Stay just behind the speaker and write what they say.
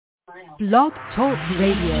Blog Talk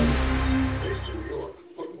Radio.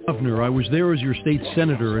 Governor, I was there as your state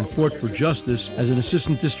senator and fought for justice as an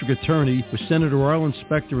assistant district attorney with Senator Arlen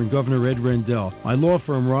Specter and Governor Ed Rendell. My law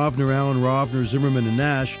firm, Rovner, Allen, Rovner, Zimmerman, and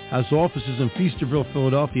Nash, has offices in Feasterville,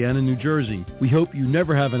 Philadelphia, and in New Jersey. We hope you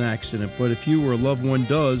never have an accident, but if you or a loved one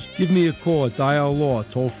does, give me a call at Dial Law,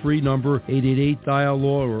 toll-free number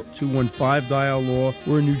 888-DIAL-LAW or 215-DIAL-LAW,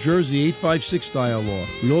 or in New Jersey, 856-DIAL-LAW.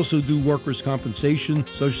 We also do workers' compensation,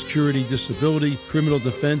 Social Security, disability, criminal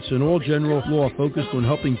defense, and all general law focused on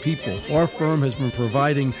helping people. Our firm has been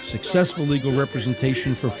providing successful legal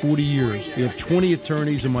representation for 40 years. We have 20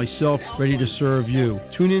 attorneys and myself ready to serve you.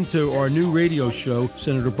 Tune in to our new radio show,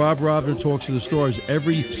 Senator Bob Rovner Talks to the Stars,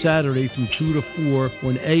 every Saturday from 2 to 4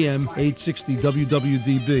 on AM 860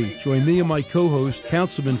 WWDB. Join me and my co-host,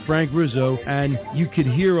 Councilman Frank Rizzo, and you can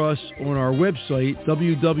hear us on our website,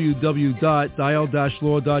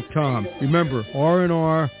 www.dial-law.com. Remember,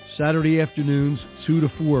 R&R, Saturday afternoons, 2 to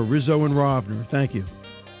 4, Rizzo and Rovner. Thank you.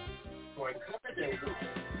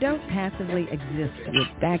 Don't passively exist with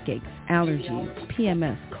backaches, allergies,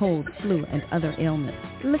 PMS, cold, flu, and other ailments.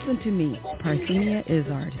 Listen to me, Parthenia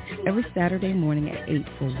Izzard, every Saturday morning at 8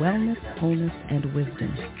 for Wellness, Wholeness, and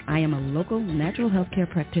Wisdom. I am a local natural healthcare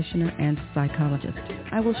practitioner and psychologist.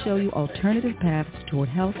 I will show you alternative paths toward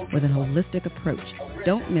health with a holistic approach.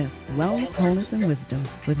 Don't miss Wellness, Wholeness, and Wisdom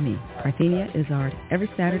with me, Parthenia Izzard, every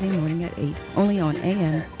Saturday morning at 8, only on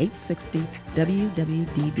AM 860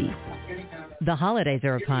 WWDB. The holidays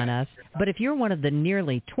are upon us, but if you're one of the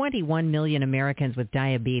nearly 21 million Americans with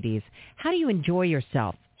diabetes, how do you enjoy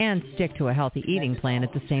yourself and stick to a healthy eating plan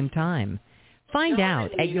at the same time? Find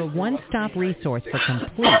out at your one-stop resource for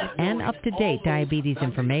complete and up-to-date diabetes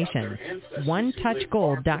information,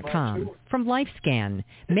 OneTouchGold.com. From LifeScan,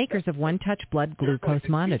 makers of One-Touch blood glucose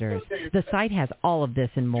monitors. The site has all of this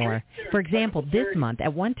and more. For example, this month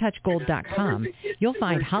at OneTouchGold.com, you'll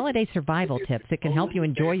find holiday survival tips that can help you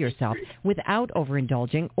enjoy yourself without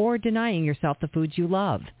overindulging or denying yourself the foods you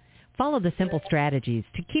love. Follow the simple strategies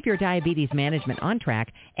to keep your diabetes management on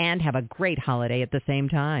track and have a great holiday at the same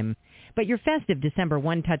time. But your festive December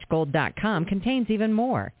OneTouchGold.com contains even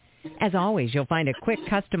more. As always, you'll find a quick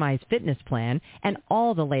customized fitness plan and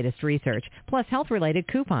all the latest research, plus health-related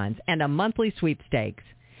coupons and a monthly sweepstakes.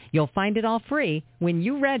 You'll find it all free when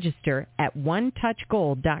you register at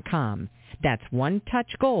OneTouchGold.com. That's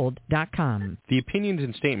OneTouchGold.com. The opinions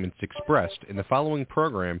and statements expressed in the following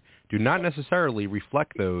program do not necessarily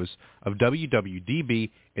reflect those of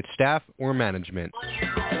WWDB, its staff, or management.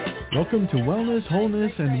 Welcome to Wellness,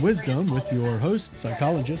 Wholeness, and Wisdom with your host,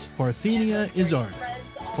 Psychologist Parthenia Izzard.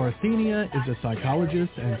 Parthenia is a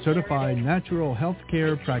psychologist and certified natural health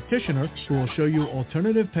care practitioner who will show you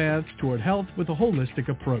alternative paths toward health with a holistic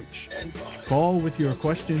approach. Call with your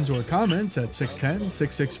questions or comments at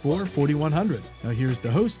 610-664-4100. Now here's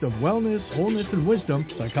the host of Wellness, Wholeness, and Wisdom,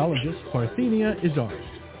 Psychologist Parthenia Izzard.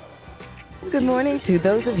 Good morning to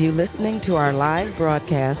those of you listening to our live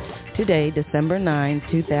broadcast today, December 9,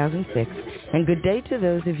 2006, and good day to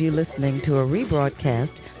those of you listening to a rebroadcast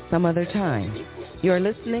some other time. You're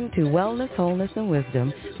listening to Wellness, Wholeness, and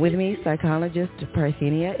Wisdom with me, Psychologist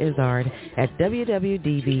Parthenia Izzard, at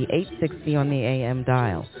WWDB 860 on the AM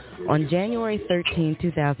dial. On January 13,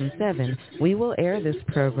 2007, we will air this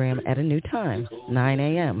program at a new time, 9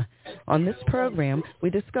 a.m. On this program,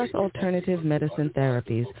 we discuss alternative medicine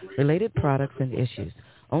therapies, related products, and issues.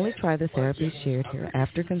 Only try the therapies shared here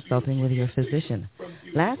after consulting with your physician.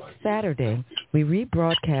 Last Saturday, we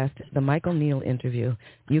rebroadcast the Michael Neal interview,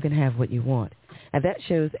 You Can Have What You Want. At that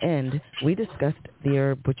show's end, we discussed the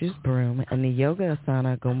herb butcher's broom and the yoga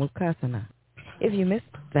asana gomukhasana. If you missed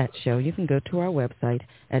that show, you can go to our website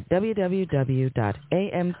at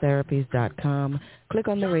www.amtherapies.com, click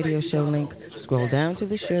on the radio show link, scroll down to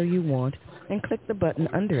the show you want, and click the button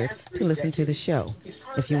under it to listen to the show.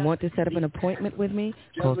 If you want to set up an appointment with me,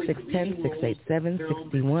 call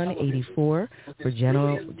 610-687-6184. For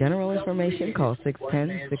general information, call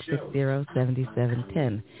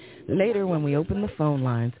 610-660-7710. Later, when we open the phone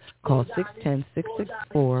lines, call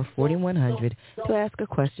 610-664-4100 to ask a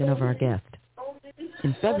question of our guest.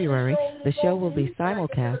 In February, the show will be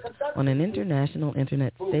simulcast on an international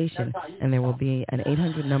internet station, and there will be an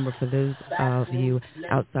 800 number for those of you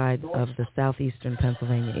outside of the southeastern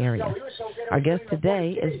Pennsylvania area. Our guest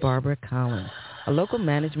today is Barbara Collins, a local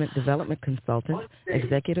management development consultant,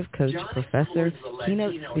 executive coach, professor,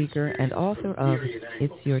 keynote speaker, and author of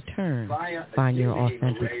It's Your Turn, Find Your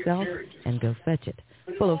Authentic Self and Go Fetch It,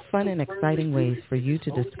 full of fun and exciting ways for you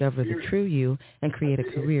to discover the true you and create a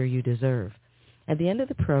career you deserve. At the end of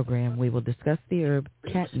the program, we will discuss the herb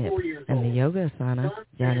catnip and the yoga asana,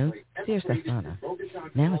 Janu Sirsasana.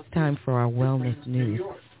 Now it's time for our wellness news.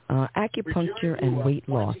 Acupuncture and Weight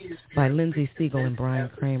Loss by Lindsay Siegel and Brian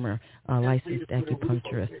Kramer, licensed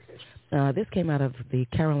acupuncturists. This came out of the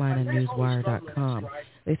CarolinaNewsWire.com.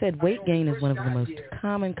 They said weight gain is one of the most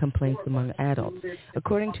common complaints among adults.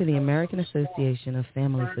 According to the American Association of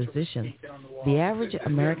Family Physicians, the average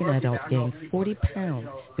American adult gains 40 pounds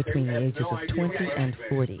between the ages of 20 and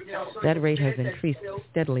 40. That rate has increased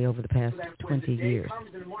steadily over the past 20 years.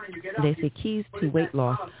 They say keys to weight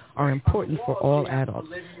loss are important for all adults.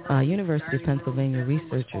 University of Pennsylvania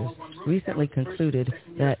researchers recently concluded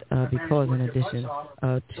that because in addition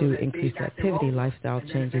to increased activity, lifestyle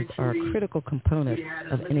changes are a critical component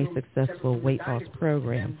of any successful weight loss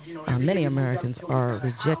program. Many Americans are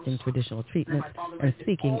rejecting traditional treatments and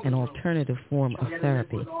seeking an alternative form of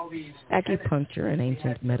therapy. Acupuncture, an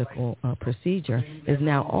ancient medical procedure, is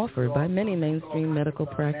now offered by many mainstream medical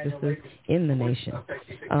practices in the nation.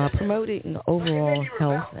 Promoting overall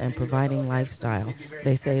health and providing lifestyle,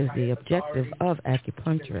 they say, is the objective of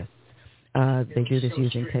acupuncturists. They do this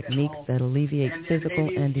using techniques that alleviate physical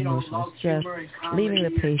and emotional stress, leaving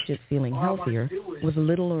the patient feeling healthier with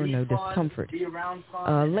little or no discomfort.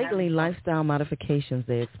 Lately, lifestyle modifications,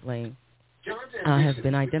 they explain, has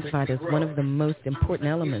been identified as one of the most important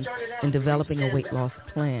elements in developing a weight loss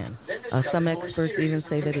plan. Some experts even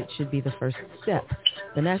say that it should be the first step.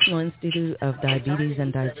 The National Institute of Diabetes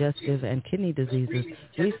and Digestive and Kidney Diseases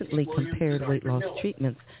recently compared weight loss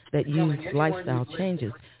treatments that used lifestyle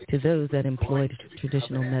changes to those that employed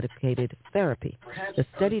traditional medicated therapy. The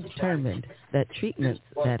study determined that treatments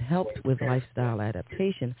that helped with lifestyle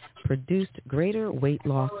adaptation produced greater weight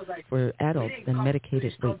loss for adults than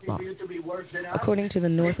medicated weight loss. According to the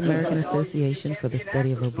North American Association for the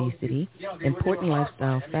Study of Obesity, important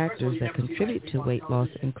lifestyle factors that contribute to weight loss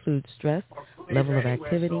include stress, level of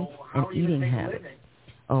activity, and eating habits.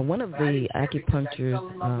 One of the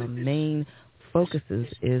acupuncture's main focuses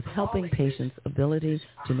is helping patients' ability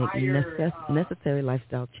to make necessary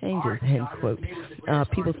lifestyle changes, end quote.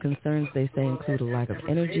 People's concerns, they say, include a lack of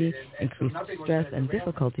energy, increased stress, and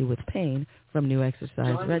difficulty with pain from new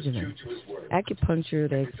exercise regimens. Acupuncture,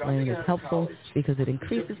 they explain, is helpful because it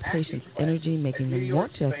increases patients' energy, making them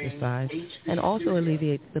want to exercise, and also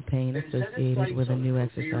alleviates the pain associated with a new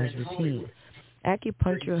exercise routine.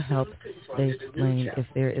 Acupuncture helps, they explain, if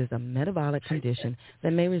there is a metabolic condition that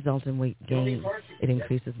may result in weight gain. It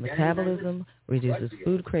increases metabolism, reduces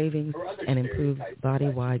food cravings, and improves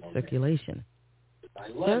body-wide circulation.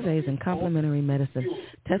 Surveys in complementary medicine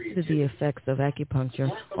tested the effects of acupuncture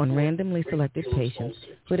on randomly selected patients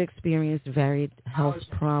who had experienced varied health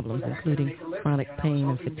problems, including chronic pain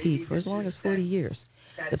and fatigue, for as long as 40 years.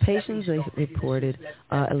 The patients reported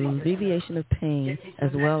alleviation of pain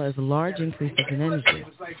as well as large increases in energy.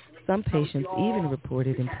 Some patients even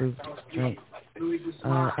reported improved strength.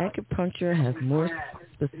 Acupuncture has more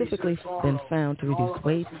specifically been found to reduce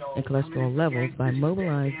weight and cholesterol levels by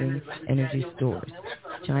mobilizing energy stores.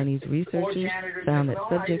 Chinese researchers found that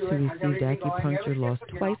subjects who received acupuncture lost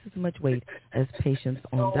twice as much weight as patients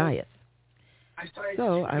on diets.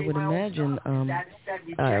 So I would imagine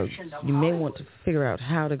you may want to figure out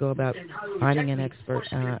how to go about finding an expert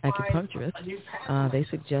acupuncturist. They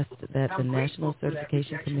suggest that the National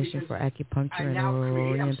Certification Commission for Acupuncture and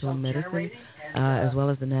Oriental Medicine, as well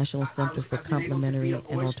as the National Center for Complementary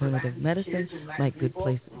and Alternative Medicine, might be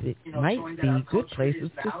good places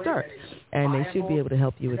to start. And they should be able to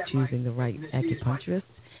help you with choosing the right acupuncturist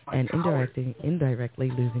and indirectly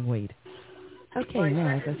losing weight. Okay, now,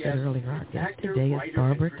 as I said earlier, our guest today is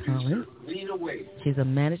Barbara Collins. She's a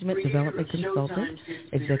management development consultant,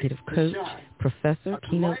 executive coach, professor,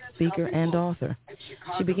 keynote speaker, and author.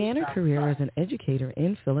 She began her career as an educator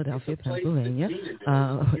in Philadelphia, Pennsylvania,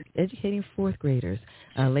 educating fourth graders.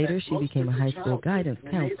 Later, she became a high school guidance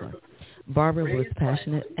counselor. Barbara was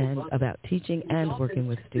passionate about teaching and working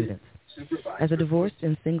with students. As a divorced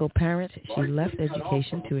and single parent, she left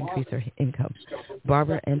education to increase her income.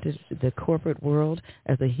 Barbara entered the corporate world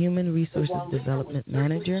as a human resources development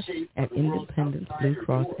manager at Independence Blue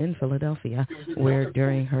Cross in Philadelphia, where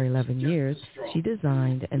during her 11 years, she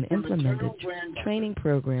designed and implemented training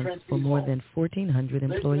programs for more than 1,400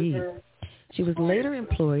 employees. She was later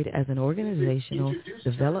employed as an organizational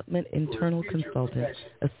development internal consultant,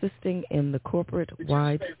 assisting in the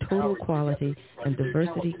corporate-wide total quality and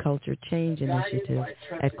diversity culture change initiative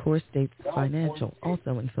at Core States Financial,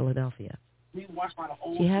 also in Philadelphia.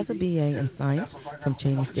 She has a BA in Science from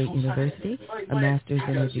Cheney State University, a Master's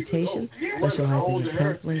in Education, specializing in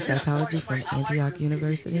Counseling Psychology from Antioch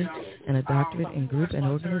University, and a Doctorate in Group and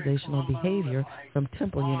Organizational Behavior from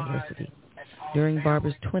Temple University. During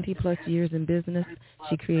Barbara's 20-plus years in business,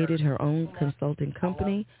 she created her own consulting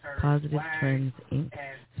company, Positive Trends, Inc.,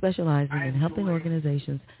 specializing in helping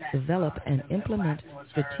organizations develop and implement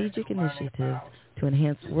strategic initiatives to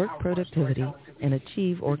enhance work productivity and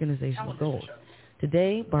achieve organizational goals.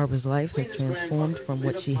 Today, Barbara's life has transformed from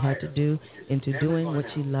what she had to do into doing what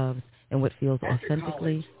she loves and what feels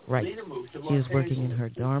authentically right. She is working in her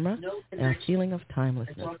dharma and a feeling of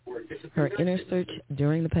timelessness. Her inner search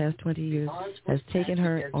during the past 20 years has taken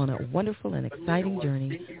her on a wonderful and exciting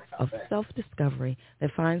journey of self-discovery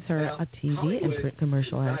that finds her a TV and print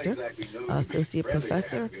commercial actor, associate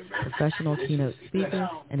professor, professional keynote speaker,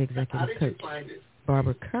 and executive coach.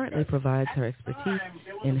 Barbara currently provides her expertise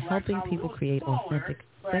in helping people create authentic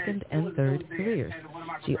second and third careers.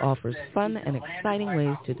 She offers fun and exciting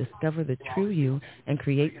ways to discover the true you and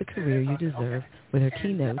create the career you deserve with her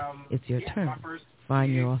keynote, It's Your Turn.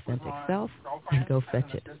 Find your authentic self and go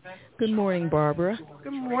fetch it. Good morning, Barbara.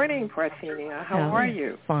 Good morning, Parthenia. How are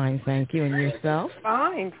you? Fine, thank you. And yourself?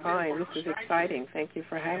 Fine. This is exciting. Thank you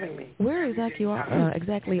for having me. Where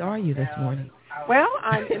exactly are you this morning? Well,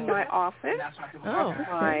 I'm in my office,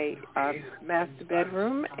 my master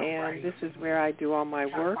bedroom, and this is where I do all my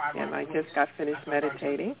work, and I just got finished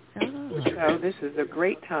meditating. So this is a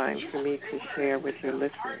great time for me to share with your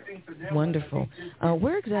listeners. Wonderful.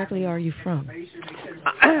 Where exactly are you from?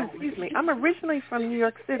 Excuse me. I'm originally from New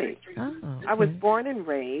York City. Oh, okay. I was born and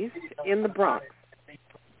raised in the Bronx.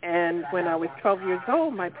 And when I was 12 years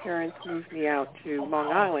old, my parents moved me out to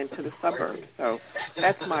Long Island, to the suburbs. So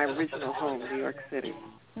that's my original home, New York City.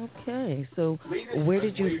 Okay. So what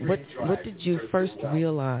did you first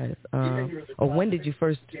realize, or when did you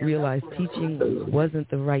first realize teaching wasn't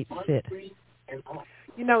the right fit?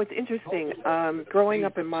 You know, it's interesting. Growing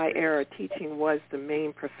up in my era, teaching was the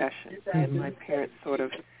main profession. And my parents sort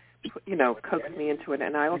of, coaxed me into it.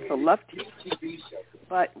 And I also loved teaching.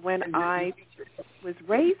 But when I was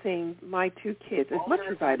raising my two kids, as much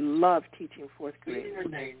as I loved teaching fourth grade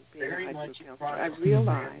and being a high school counselor, I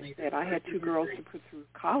realized that I had two girls to put through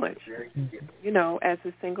college, as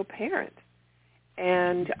a single parent.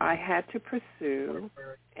 And I had to pursue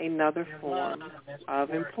another form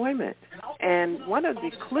of employment. And one of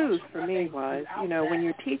the clues for me was, when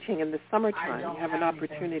you're teaching in the summertime, you have an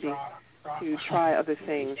opportunity to try other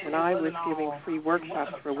things. And I was giving free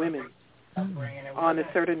workshops for women on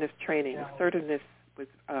assertiveness training. Assertiveness was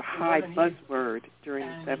a high buzzword during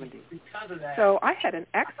the 70s. So I had an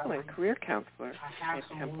excellent career counselor at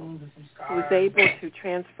Temple who was able to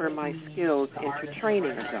transfer my skills into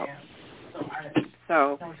training adults.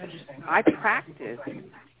 So I practiced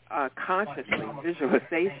consciously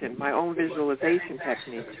visualization, my own visualization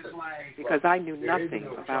technique, because I knew nothing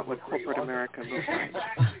about what corporate America looked like.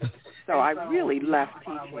 So I really left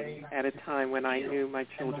teaching at a time when I knew my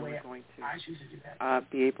children were going to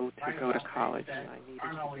be able to go to college, and I needed to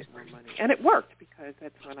get more money. And it worked, because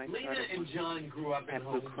that's when I started at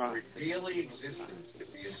Blue Cross.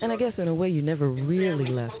 And I guess in a way you never really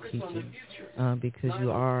left teaching, because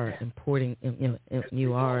you are imparting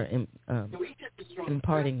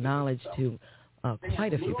knowledge to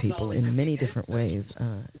quite a few people in many different ways.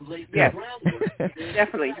 Yes,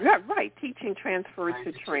 definitely. You're right. Teaching transfers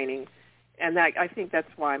to training, and I think that's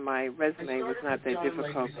why my resume was not that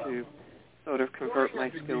difficult to sort of convert my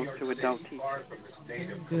skills to adult teaching.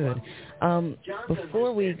 Good.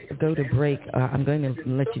 Before we go to break, I'm going to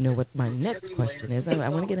let you know what my next question is. I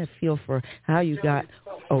want to get a feel for how you got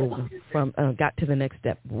to the next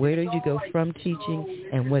step. Where did you go from teaching,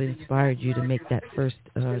 and what inspired you to make that first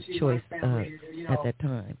choice at that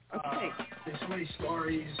time?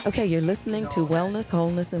 Okay, you're listening to Wellness,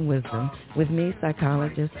 Wholeness, and Wisdom with me,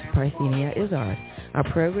 Psychologist Parthenia Izzard. Our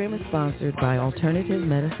program is sponsored by Alternative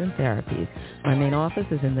Medicine Therapies. My main office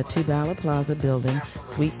is in the Two Bala Plaza building,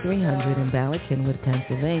 Suite 300 in Bala Cynwyd,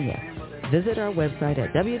 Pennsylvania. Visit our website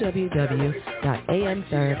at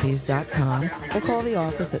www.amtherapies.com or call the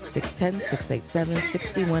office at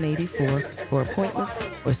 610-687-6184 for appointments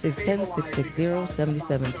or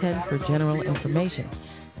 610-660-7710 for general information.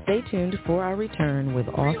 Stay tuned for our return with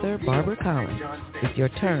author Barbara Collins. It's your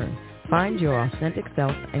turn. Find your authentic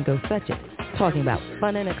self and go fetch it. Talking about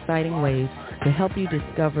fun and exciting ways to help you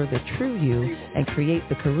discover the true you and create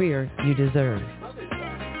the career you deserve.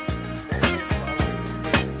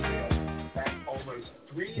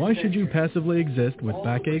 Why should you passively exist with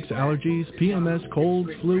backaches, allergies, PMS, colds,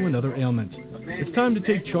 flu, and other ailments? It's time to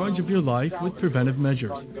take charge of your life with preventive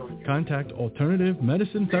measures. Contact Alternative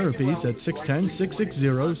Medicine Therapies at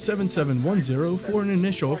 610-660-7710 for an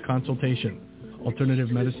initial consultation. Alternative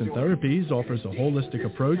Medicine Therapies offers a holistic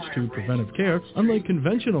approach to preventive care, unlike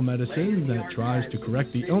conventional medicine that tries to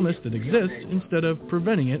correct the illness that exists instead of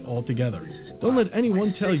preventing it altogether. Don't let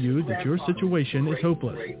anyone tell you that your situation is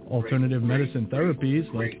hopeless. Alternative Medicine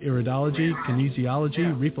Therapies like iridology,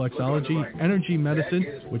 kinesiology, reflexology, energy medicine,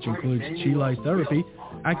 which includes chi light therapy,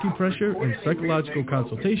 acupressure, and psychological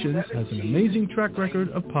consultations, has an amazing track record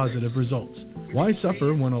of positive results. Why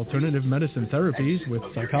suffer when Alternative Medicine Therapies with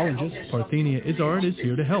Psychologist Parthenia Izzard is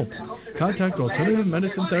here to help? Contact Alternative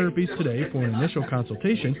Medicine Therapies today for an initial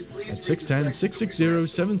consultation at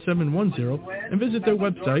 610-660-7710 and visit their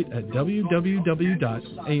website at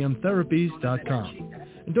www.amtherapies.com.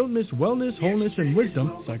 And don't miss Wellness, Wholeness, and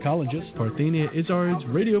Wisdom, Psychologist Parthenia Izzard's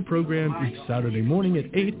radio program each Saturday morning at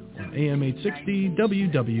 8 on AM 860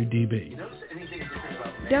 WWDB.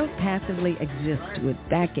 Don't passively exist with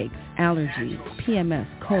backaches, allergies, PMS,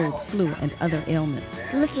 cold, flu, and other ailments.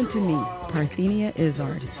 Listen to me, Parthenia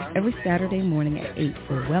Izzard, every Saturday morning at 8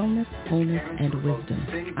 for Wellness, Wholeness, and Wisdom.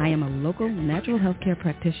 I am a local natural healthcare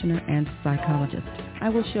practitioner and psychologist. I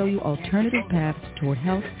will show you alternative paths toward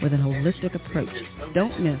health with an holistic approach.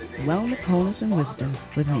 Don't miss Wellness, Wholeness, and Wisdom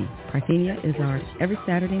with me, Parthenia Izzard, every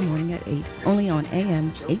Saturday morning at 8, only on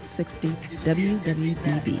AM 860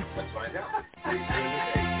 WWDB.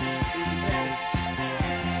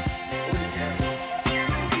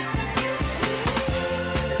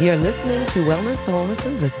 You're listening to Wellness, Wholeness,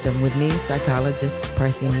 and Wisdom with me, Psychologist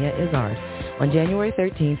Parthenia Izzard. On January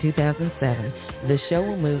 13, 2007, the show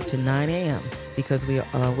will move to 9 a.m. because we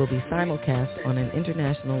will be simulcast on an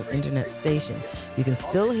international internet station. You can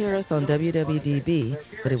still hear us on WWDB,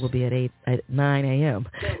 but it will be at 9 a.m.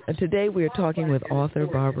 And today we are talking with author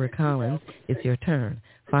Barbara Collins. It's your turn.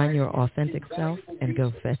 Find your authentic self and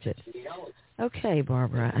go fetch it. Okay,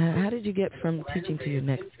 Barbara, how did you get from teaching to your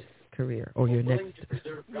next career or your next...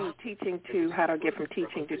 How to get from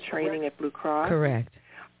teaching to training at Blue Cross? Correct.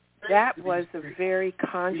 That was a very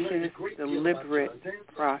conscious, deliberate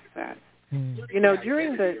process. You know,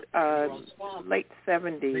 during the late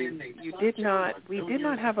 70s, we did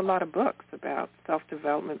not have a lot of books about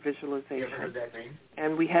self-development visualization,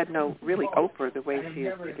 and we had no really Oprah the way she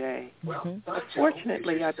is today. But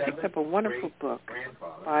fortunately, I picked up a wonderful book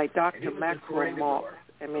by Dr. Maxwell Maltz,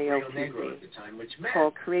 M-A-L-T-Z,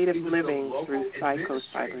 called Creative Living Through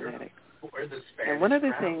Psycho-Cybernetics. And one of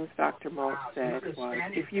the things Dr. Maltz said was,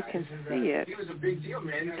 if you can see it, you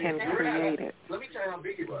can create it.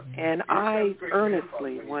 And I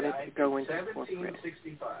earnestly wanted to go into corporate.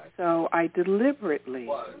 So I deliberately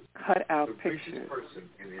cut out pictures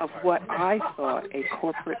of what I thought a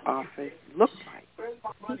corporate office looked like.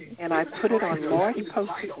 And I put it on large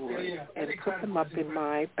poster boards and put them up in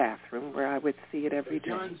my bathroom where I would see it every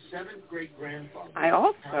day. I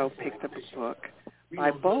also picked up a book by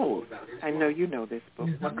Bowles. I know you know this book,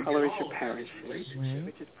 What Color is Your Parachute,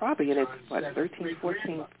 which is probably in its, 13th,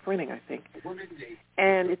 14th printing, I think.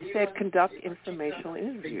 And it said, conduct informational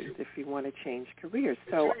interviews if you want to change careers.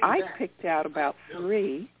 So I picked out about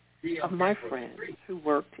 3 of my friends who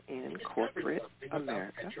worked in corporate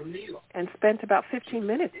America and spent about 15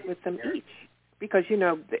 minutes with them each. Because, you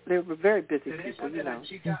know, they were very busy people, you know,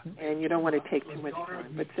 and you don't want to take too much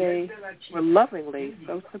time. But they were lovingly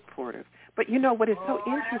so supportive. But, you know, what is so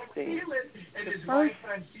interesting, the first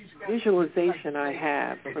visualization I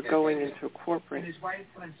have for going into a corporate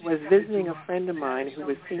was visiting a friend of mine who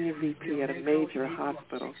was senior VP at a major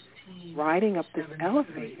hospital, riding up this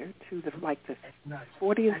elevator to the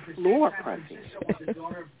 40th floor, probably.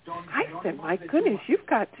 I said, my goodness, you've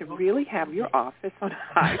got to really have your office on a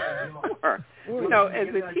high floor. You know, as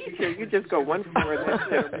a teacher, you just go one floor and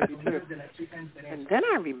that's it, maybe 2. And then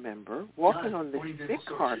I remember walking on this thick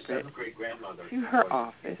carpet to her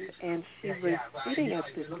office, and she was sitting at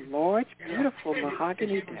this large, beautiful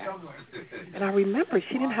mahogany desk. And I remember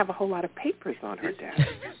she didn't have a whole lot of papers on her desk,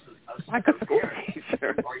 like a school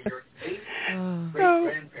teacher.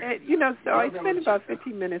 So I spent about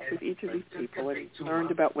 15 minutes with each of these people and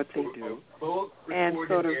learned about what they do and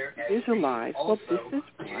sort of visualized, well, this is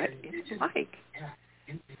what it's like.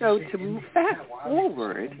 So to fast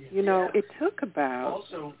forward, you know, it took about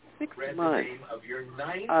 6 months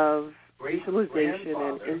of visualization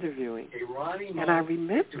and interviewing. And I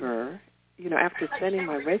remember, you know, after sending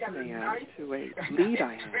my resume out to a lead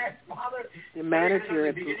I had, the manager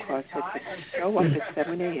at Blue Cross said to show up at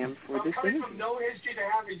 7 a.m. for this interview.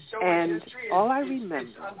 And all I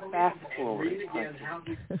remember, fast forward,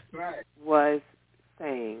 was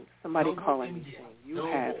somebody calling me saying, you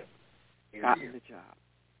have gotten the job.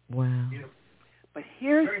 Wow. But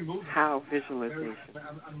here's how visualization.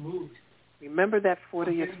 Remember that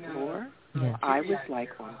 40th floor? Yes. I was like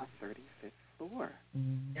on the 35th floor.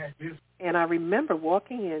 Mm. And I remember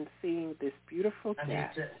walking in, seeing this beautiful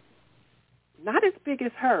desk, not as big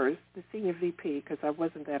as hers, the senior VP, because I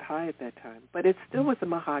wasn't that high at that time, but it still was a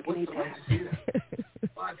mahogany desk.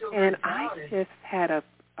 And I just had a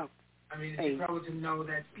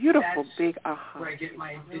beautiful big aha.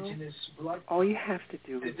 All you have to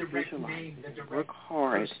do is visualize and work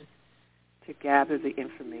hard to gather the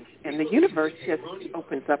information. And the universe just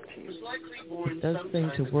opens up to you. It does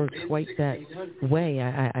seem to work quite that way.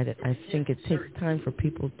 I think it takes time for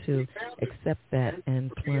people to accept that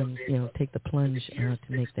and plunge, take the plunge to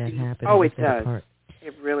make that happen. Oh, it does.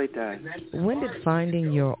 It really does. When did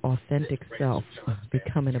finding your authentic self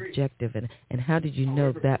become an objective, and how did you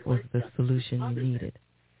know that was the solution you needed?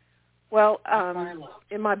 Well,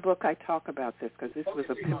 in my book I talk about this because this was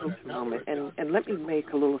a pivotal moment. And let me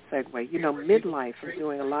make a little segue. Midlife, I'm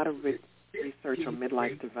doing a lot of research on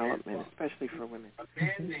midlife development, especially for women.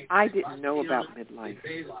 I didn't know about midlife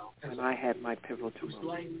when I had my pivotal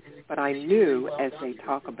moment. But I knew as they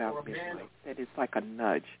talk about midlife that it's like a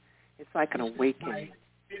nudge. It's like an awakening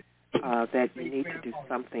that you need to do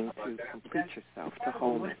something to complete yourself, to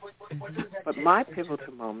wholeness. But my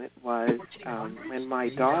pivotal moment was when my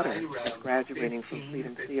daughter was graduating from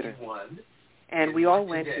Freedom Theater. And we all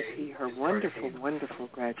went to see her wonderful, wonderful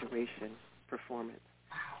graduation performance.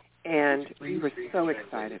 And we were so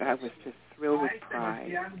excited. I was just thrilled with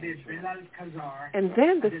pride. And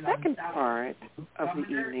then the second part of the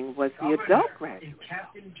evening was the adult graduation.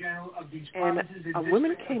 And a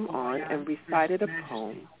woman came on and recited a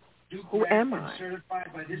poem, Who Am I?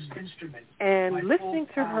 And listening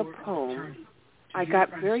to her poem, I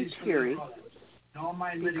got very teary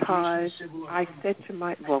because I said to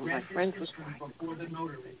my friends were crying.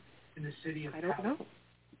 I don't know.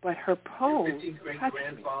 But her poem touched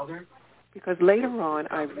me because later on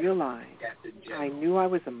I realized I knew I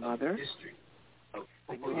was a mother,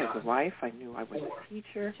 I knew I was a wife, I knew I was a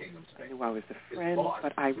teacher, I knew I was a friend,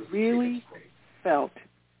 but I really felt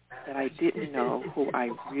that I didn't know who I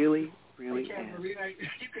really, really am.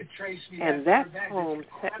 And that poem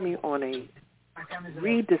set me on a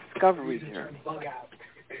rediscovery journey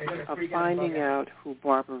of finding out who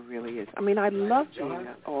Barbara really is. I mean, I love being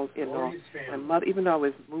my mother. Even though I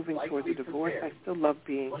was moving towards a divorce, I still loved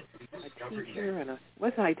being a teacher. And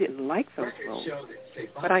I didn't like those roles,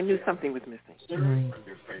 but I knew something was missing. Right.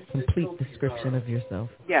 Complete description of yourself.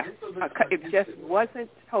 Yeah. It just wasn't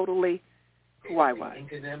totally who I was.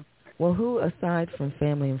 Well, who, aside from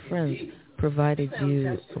family and friends, provided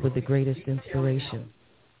you with the greatest inspiration?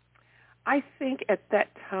 I think at that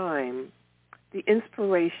time, the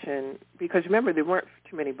inspiration, because remember there weren't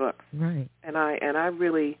too many books, right? And I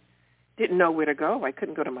really didn't know where to go. I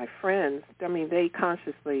couldn't go to my friends. I mean, they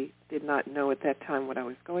consciously did not know at that time what I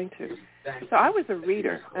was going to. So I was a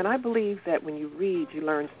reader, and I believe that when you read, you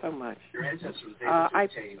learn so much. I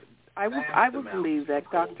would believe that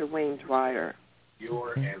Dr. Wayne Dwyer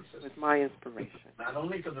was my inspiration. Not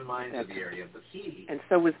only for the minds of the area, but and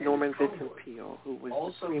so was Norman Vincent Peale, who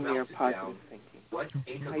was the premier of positive thinking.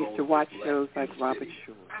 I used to watch shows like Robert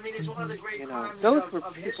Shore. Those were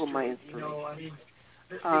people my inspiration.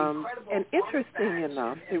 And interesting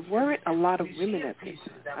enough, there weren't a lot of women at this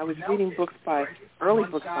time. I was reading early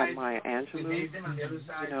books by Maya Angelou.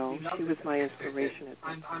 She was my inspiration at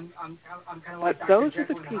that time. But those are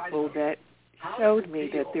the people that showed me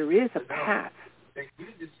that there is a path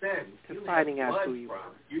to finding out who you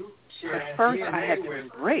are. At first, I had to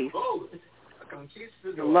embrace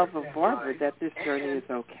the love of Barbara, that this journey is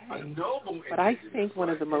okay. But I think one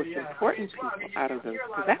of the most important people out of those,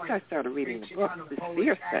 because after I started reading the book, this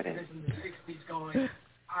fear set in.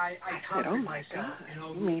 I said, oh my God,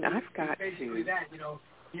 I've got to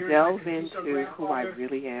delve into who I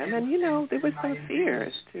really am. And, there was some fear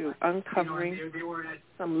as to uncovering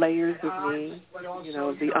some layers of me,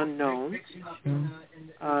 the unknown.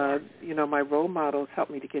 My role models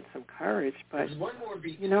helped me to get some courage. But,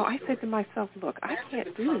 I said to myself, look, I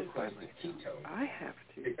can't do this by myself. I have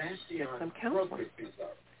to get some counseling.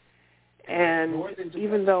 And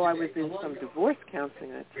even though I was in some divorce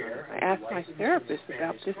counseling at the time, I asked my therapist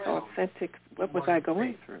about this authentic, what was I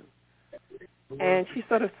going through? And she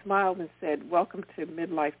sort of smiled and said, welcome to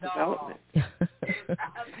midlife development.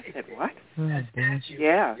 I said, what?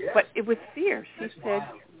 Yeah, but it was fear. She said,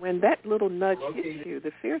 when that little nudge hits you,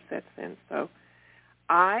 the fear sets in. So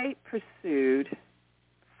I pursued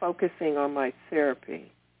focusing on my therapy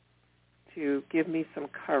to give me some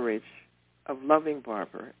courage of loving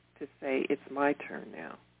Barbara, to say it's my turn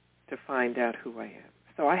now to find out who I am.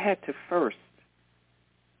 So I had to first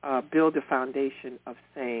build a foundation of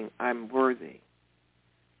saying I'm worthy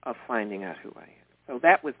of finding out who I am. So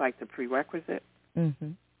that was like the prerequisite,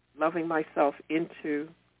 loving myself into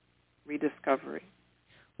rediscovery.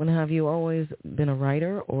 Well, have you always been a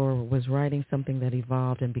writer, or was writing something that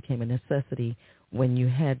evolved and became a necessity when you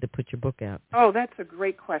had to put your book out? Oh, that's a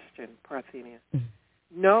great question, Parthenia.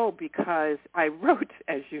 No, because I wrote,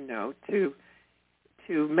 as you know, to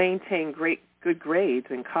maintain good grades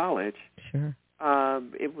in college. Sure.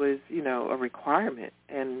 It was, a requirement.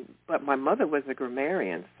 But my mother was a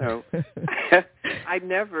grammarian, so I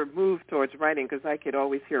never moved towards writing because I could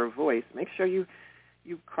always hear a voice. Make sure you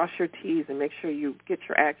cross your T's and make sure you get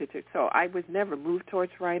your adjectives. So I was never moved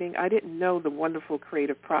towards writing. I didn't know the wonderful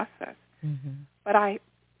creative process. But I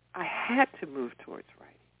had to move towards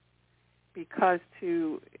writing because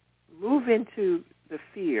to move into the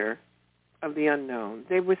fear of the unknown,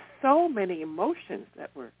 there were so many emotions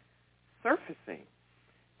that were surfacing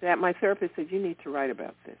that my therapist said, you need to write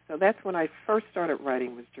about this. So that's when I first started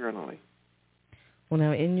writing, was journaling. Well,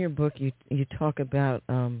 now, in your book, you talk about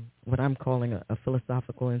what I'm calling a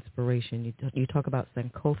philosophical inspiration. You talk about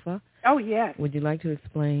Sankofa. Oh, yes. Would you like to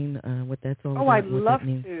explain what that's all about? Oh, I'd love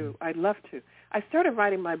to. I'd love to. I started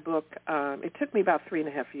writing my book. It took me about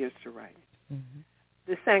 3.5 years to write.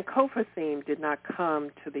 The Sankofa theme did not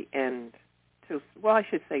come to the end, I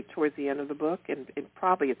should say towards the end of the book, and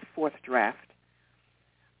probably its fourth draft.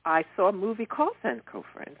 I saw a movie called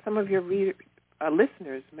Sankofa, and some of your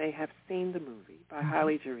listeners may have seen the movie by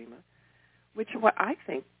Haile Gerima, which what I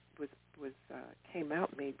think was came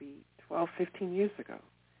out maybe 12, 15 years ago.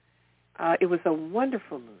 It was a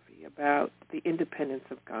wonderful movie about the independence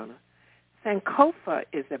of Ghana. Sankofa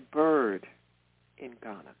is a bird in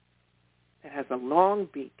Ghana that has a long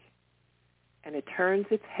beak, and it turns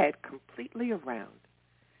its head completely around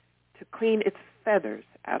to clean its feathers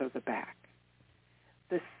out of the back.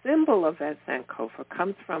 The symbol of that Sankofa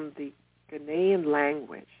comes from the Ghanaian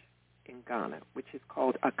language in Ghana, which is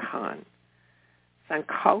called Akan.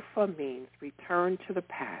 Sankofa means return to the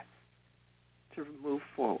past, to move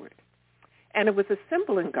forward. And it was a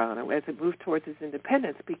symbol in Ghana as it moved towards its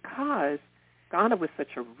independence because Ghana was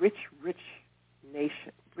such a rich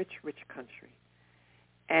nation, rich country.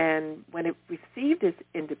 And when it received its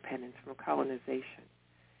independence from colonization,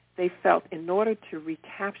 they felt in order to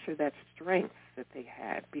recapture that strength that they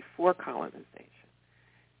had before colonization,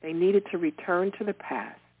 they needed to return to the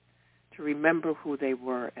past to remember who they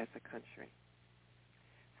were as a country.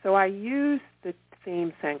 So I used the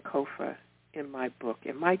theme Sankofa in my book,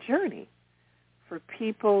 in my journey, for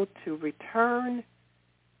people to return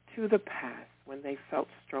to the past when they felt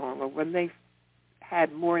strong or when they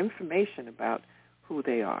had more information about who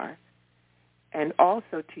they are, and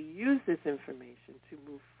also to use this information to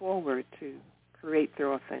move forward to create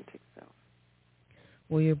their authentic self.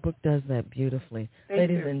 Well, your book does that beautifully.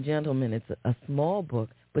 Ladies and gentlemen, it's a small book,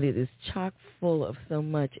 but it is chock full of so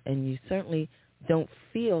much, and you certainly don't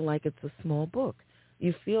feel like it's a small book.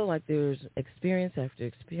 You feel like there's experience after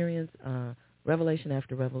experience, revelation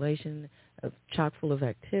after revelation, chock full of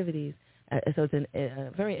activities. So it's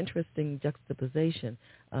a very interesting juxtaposition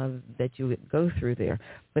that you would go through there.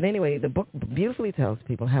 But anyway, the book beautifully tells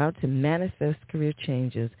people how to manifest career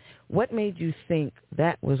changes. What made you think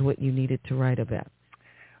that was what you needed to write about?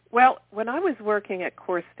 Well, when I was working at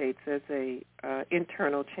Core States as a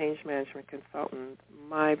internal change management consultant,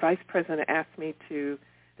 my vice president asked me to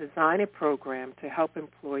design a program to help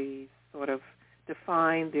employees sort of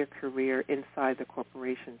define their career inside the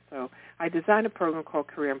corporation. So I designed a program called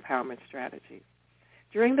Career Empowerment Strategies.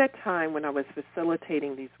 During that time when I was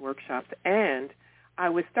facilitating these workshops, and I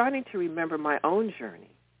was starting to remember my own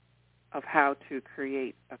journey of how to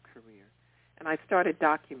create a career, and I started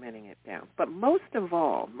documenting it down. But most of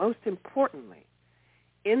all, most importantly,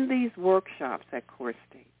 in these workshops at Core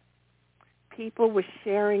State, people were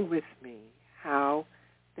sharing with me how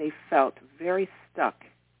they felt very stuck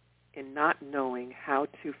in not knowing how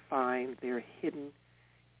to find their hidden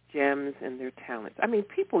gems and their talents. I mean,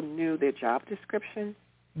 people knew their job descriptions,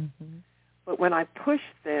 but when I pushed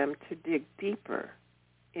them to dig deeper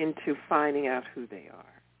into finding out who they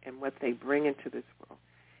are and what they bring into this world,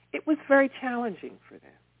 it was very challenging for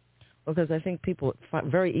them. Well, because I think people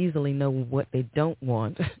very easily know what they don't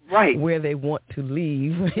want, right? Where they want to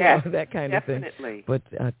leave, yes, that kind definitely. of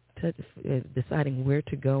thing. But deciding where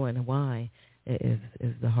to go and why is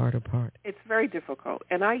the harder part. It's very difficult.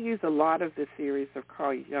 And I use a lot of the theories of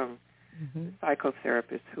Carl Jung, the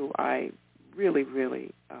psychotherapist, who I really,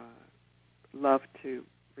 really love to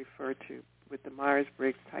refer to with the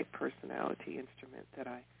Myers-Briggs type personality instrument that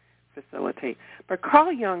I facilitate. But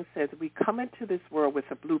Carl Jung says we come into this world with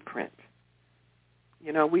a blueprint.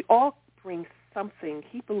 You know, we all bring something,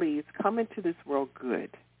 he believes, come into this world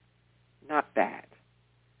good, not bad.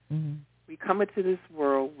 Mm-hmm. We come into this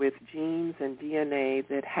world with genes and DNA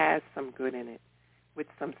that has some good in it, with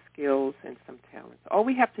some skills and some talents. All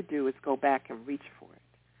we have to do is go back and reach for it.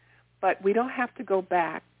 But we don't have to go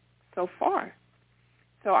back so far.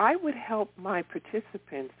 So I would help my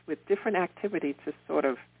participants with different activities to sort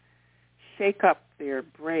of shake up their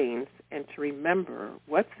brains and to remember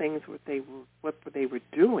what things they were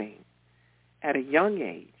doing at a young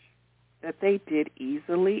age that they did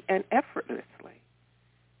easily and effortlessly,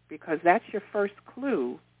 because that's your first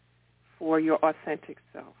clue for your authentic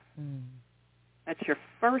self. Mm. That's your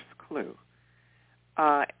first clue.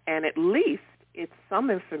 And at least it's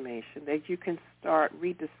some information that you can start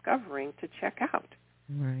rediscovering to check out,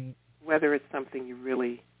 right, whether it's something you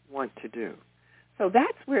really want to do. So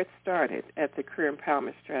that's where it started at the Career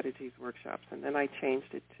Empowerment Strategies workshops, and then I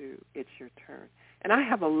changed it to It's Your Turn. And I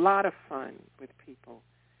have a lot of fun with people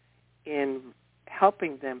in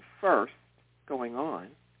helping them first going on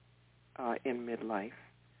in midlife,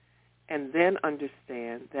 and then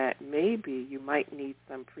understand that maybe you might need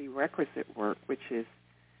some prerequisite work, which is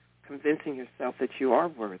convincing yourself that you are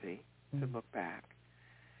worthy to look back,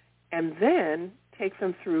 and then take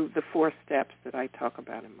them through the 4 steps that I talk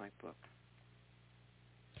about in my book.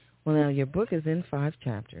 Well, now, your book is in 5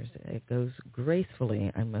 chapters. It goes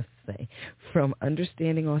gracefully, I must say, from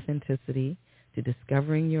understanding authenticity to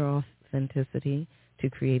discovering your authenticity to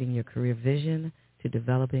creating your career vision to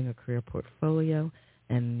developing a career portfolio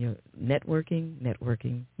and your networking.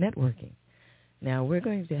 Now, we're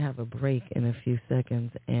going to have a break in a few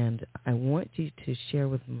seconds, and I want you to share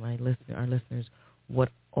with our listeners what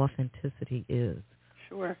authenticity is.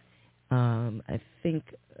 Sure. I think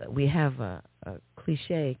we have a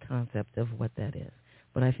cliche concept of what that is,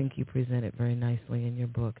 but I think you present it very nicely in your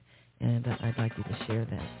book, and I'd like you to share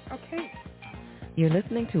that. Okay. You're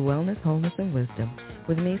listening to Wellness, Wholeness, and Wisdom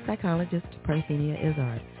with me, psychologist Parthenia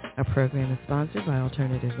Izzard. Our program is sponsored by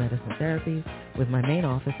Alternative Medicine Therapies with my main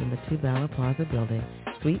office in the 2 Bala Plaza building,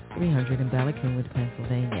 Suite 300 in Bala Cynwyd,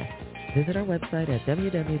 Pennsylvania. Visit our website at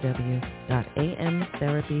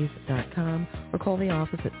www.amtherapies.com or call the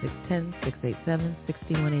office at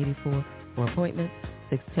 610-687-6184 for appointments,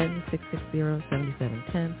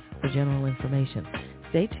 610-660-7710 for general information.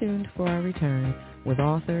 Stay tuned for our return with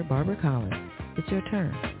author Barbara Collins. It's your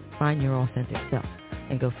turn. Find your authentic self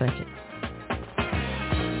and go fetch it.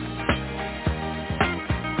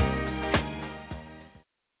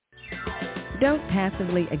 Don't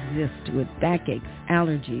passively exist with backaches,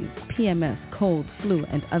 allergies, PMS, cold, flu,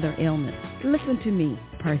 and other ailments. Listen to me,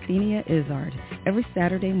 Parthenia Izzard, every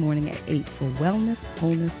Saturday morning at 8 for Wellness,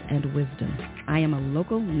 Wholeness, and Wisdom. I am a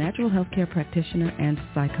local natural healthcare practitioner and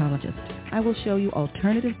psychologist. I will show you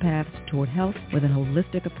alternative paths toward health with an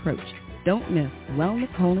holistic approach. Don't miss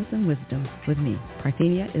Wellness, Wholeness, and Wisdom with me,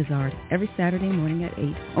 Parthenia Izzard, every Saturday morning at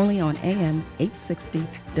 8, only on AM 860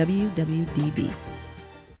 WWDB.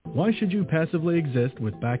 Why should you passively exist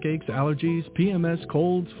with backaches, allergies, PMS,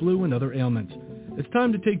 colds, flu, and other ailments? It's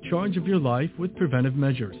time to take charge of your life with preventive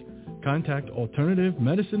measures. Contact Alternative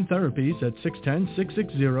Medicine Therapies at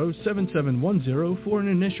 610-660-7710 for an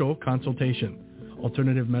initial consultation.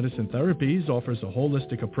 Alternative Medicine Therapies offers a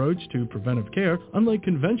holistic approach to preventive care, unlike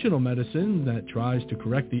conventional medicine that tries to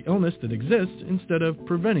correct the illness that exists instead of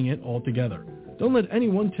preventing it altogether. Don't let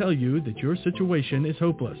anyone tell you that your situation is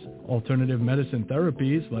hopeless. Alternative medicine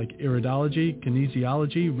therapies like iridology,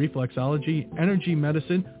 kinesiology, reflexology, energy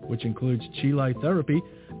medicine, which includes chi light therapy,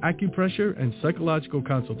 acupressure, and psychological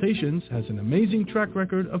consultations, has an amazing track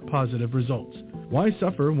record of positive results. Why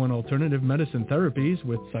suffer when Alternative Medicine Therapies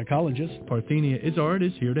with psychologist Parthenia Izzard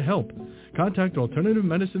is here to help? Contact Alternative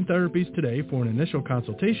Medicine Therapies today for an initial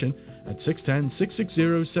consultation at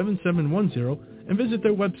 610-660-7710 and visit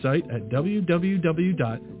their website at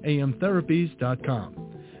www.amtherapies.com.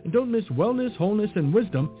 And don't miss Wellness, Wholeness, and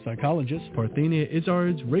Wisdom, psychologist Parthenia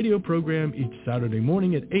Izzard's radio program each Saturday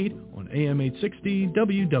morning at 8 on AM 860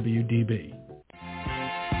 WWDB.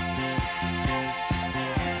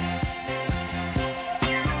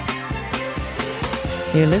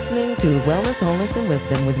 You're listening to Wellness, Wholeness, and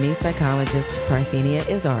Wisdom with me, psychologist Parthenia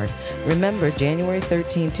Izzard. Remember, January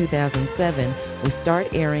 13, 2007, we start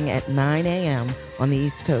airing at 9 a.m. on the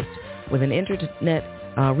East Coast with an internet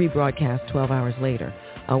rebroadcast 12 hours later.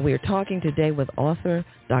 We're talking today with author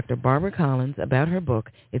Dr. Barbara Collins about her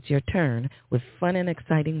book, It's Your Turn, with fun and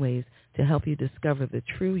exciting ways to help you discover the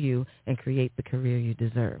true you and create the career you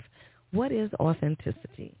deserve. What is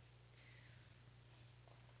authenticity?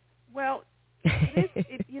 Well,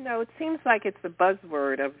 It seems like it's the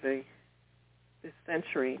buzzword of this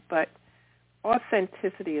century, but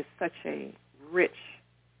authenticity is such a rich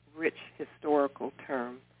historical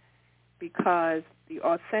term, because the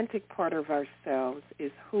authentic part of ourselves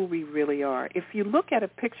is who we really are. If you look at a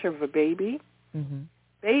picture of a baby,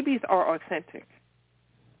 babies are authentic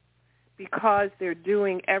because they're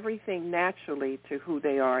doing everything naturally to who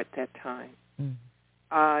they are at that time.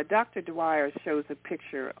 Dr. Dwyer shows a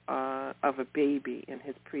picture of a baby in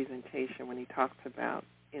his presentation when he talks about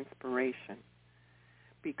inspiration,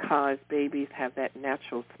 because babies have that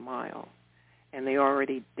natural smile, and they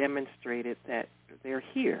already demonstrated that they're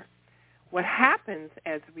here. What happens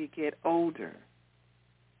as we get older,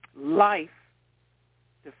 life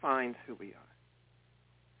defines who we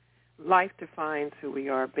are. Life defines who we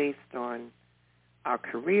are based on our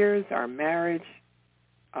careers, our marriage,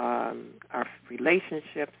 our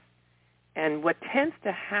relationships. And what tends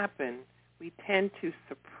to happen, we tend to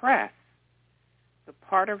suppress the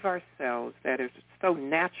part of ourselves that is so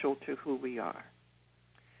natural to who we are.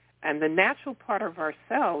 And the natural part of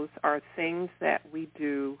ourselves are things that we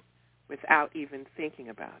do without even thinking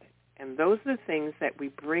about it. And those are the things that we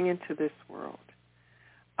bring into this world.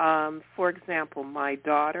 For example, my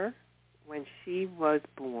daughter, when she was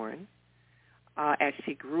born, as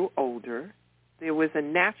she grew older, there was a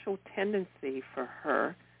natural tendency for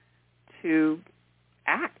her to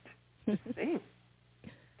act, to sing,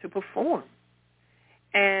 to perform.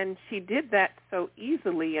 And she did that so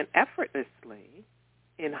easily and effortlessly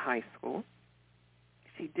in high school.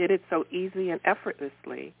 She did it so easily and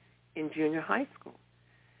effortlessly in junior high school.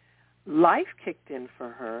 Life kicked in for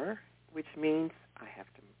her, which means I have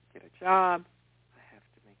to get a job, I have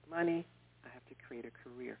to make money, I have to create a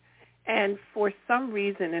career. And for some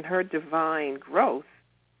reason in her divine growth,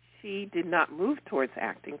 she did not move towards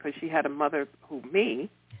acting because she had a mother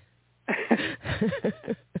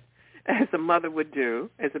as a mother would do,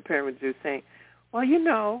 as a parent would do, saying, well,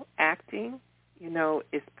 acting,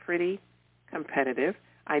 is pretty competitive.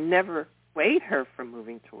 I never weighed her for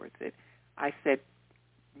moving towards it. I said,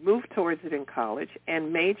 move towards it in college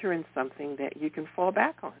and major in something that you can fall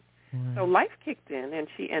back on. Wow. So life kicked in, and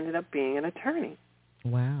she ended up being an attorney.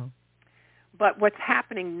 Wow. But what's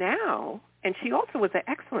happening now, and she also was an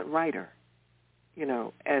excellent writer,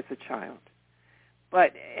 as a child.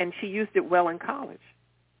 And she used it well in college.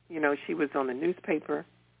 She was on the newspaper.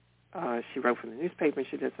 She wrote for the newspaper, and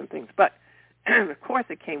she did some things. But, of course,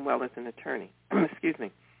 it came well as an attorney. Excuse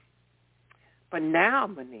me. But now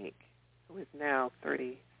Monique, who is now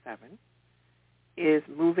 37, is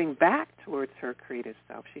moving back towards her creative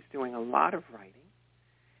self. She's doing a lot of writing,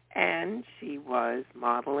 and she was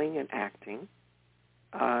modeling and acting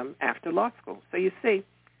after law school. So you see,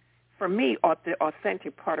 for me, the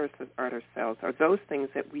authentic part of ourselves are those things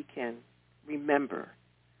that we can remember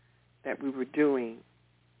that we were doing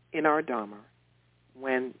in our Dharma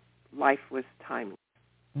when life was timeless.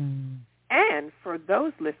 And for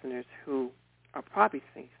those listeners who are probably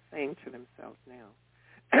saying to themselves now,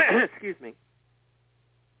 excuse me,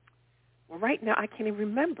 well, right now I can't even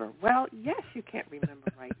remember. Well, yes, you can't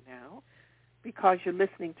remember right now because you're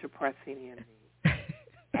listening to Parthenia and me,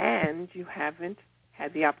 and you haven't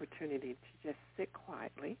had the opportunity to just sit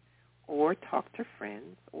quietly or talk to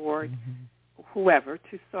friends or whoever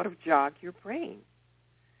to sort of jog your brain.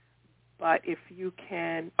 But if you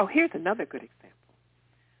can, here's another good example.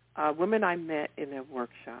 A woman I met in a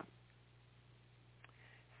workshop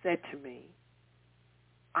said to me,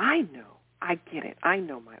 I get it, I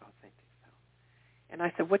know my authentic self. And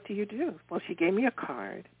I said, what do you do? Well, she gave me a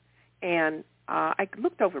card, and I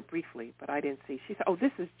looked over briefly, but I didn't see. She said,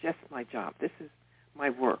 this is just my job. This is my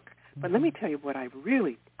work. But let me tell you what I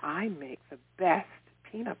make the best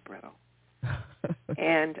peanut brittle.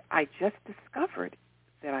 And I just discovered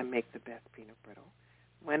that I make the best peanut brittle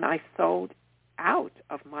when I sold out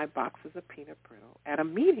of my boxes of peanut brittle at a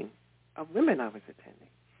meeting of women I was attending.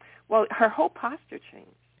 Well, her whole posture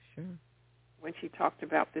changed when she talked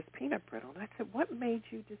about this peanut brittle. And I said, what made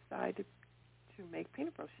you decide to make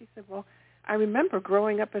peanut brittle? She said, well, I remember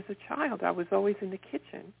growing up as a child, I was always in the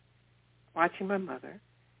kitchen watching my mother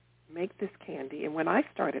make this candy. And when I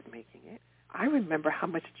started making it, I remember how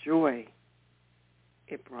much joy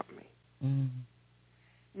it brought me.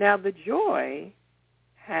 Now, the joy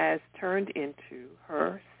has turned into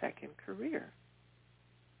her second career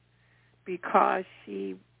because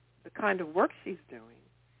the kind of work she's doing,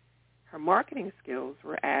 her marketing skills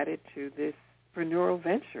were added to this entrepreneurial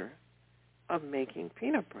venture of making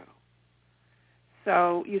peanut brittle.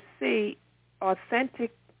 So you see,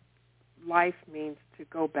 authentic life means to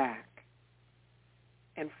go back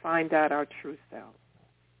and find out our true self.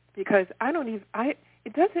 because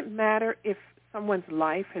it doesn't matter if someone's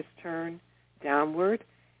life has turned downward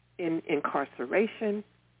in incarceration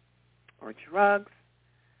or drugs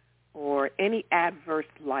or any adverse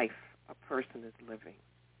life a person is living.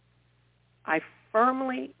 I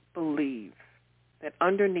firmly believe that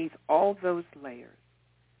underneath all those layers,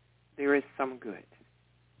 there is some good.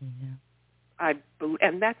 Yeah.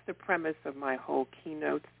 And that's the premise of my whole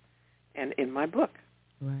keynotes and in my book.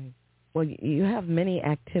 Right. Well, you have many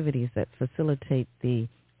activities that facilitate the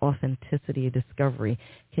authenticity of discovery.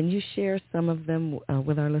 Can you share some of them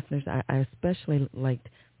with our listeners? I especially liked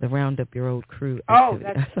the Round Up Your Old Crew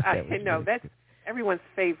activity. That's everyone's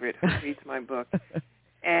favorite who reads my book,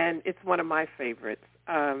 and it's one of my favorites.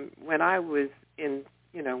 When I was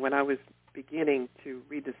beginning to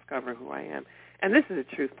rediscover who I am, and this is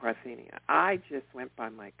the truth, Parthenia, I just went by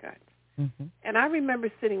my gut. Mm-hmm. And I remember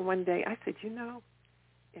sitting one day, I said,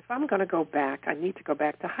 if I'm going to go back, I need to go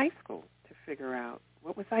back to high school to figure out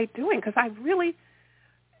what was I doing, because I really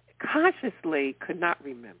consciously could not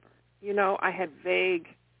remember. I had vague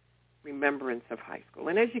remembrance of high school.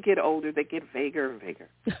 And as you get older, they get vaguer and vaguer.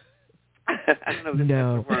 I don't know if that's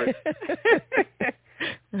a word.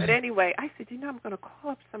 But anyway, I said, I'm going to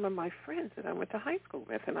call up some of my friends that I went to high school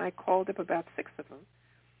with. And I called up about 6 of them.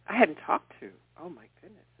 I hadn't talked to, oh, my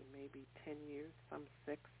goodness, in maybe 10 years, some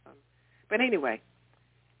 6, some. But anyway,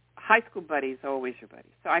 high school buddies are always your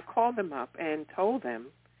buddies. So I called them up and told them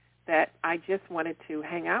that I just wanted to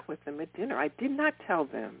hang out with them at dinner. I did not tell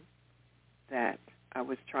them that I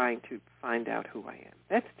was trying to find out who I am.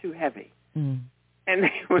 That's too heavy. Mm. And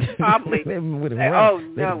they would probably they would have say, run. "Oh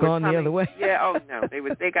no, they'd have gone the other way." Yeah, oh no,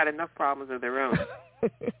 they got enough problems of their own.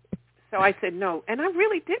 So I said no, and I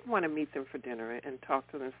really did want to meet them for dinner and talk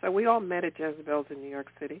to them. So we all met at Jezebel's in New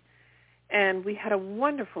York City, and we had a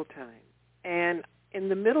wonderful time. And in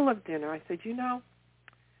the middle of dinner, I said,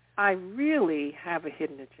 I really have a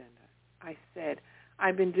hidden agenda. I said,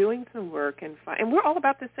 I've been doing some work, and we're all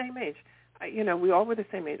about the same age. We all were the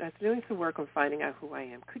same age. I was doing some work on finding out who I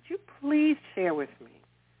am. Could you please share with me,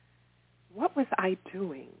 what was I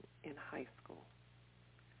doing in high school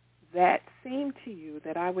that seemed to you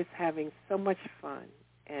that I was having so much fun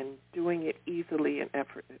and doing it easily and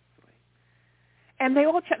effortlessly? And they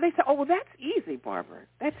all they said, "Oh, well, that's easy, Barbara.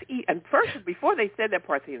 That's easy." And first, before they said that,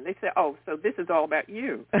 Parthenia, they said, "Oh, so this is all about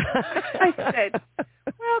you." I said,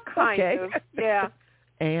 "Well, kind of, yeah."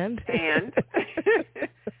 And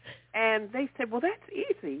And they said, "Well, that's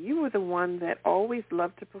easy. You were the one that always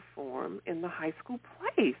loved to perform in the high school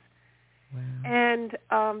plays." Wow. And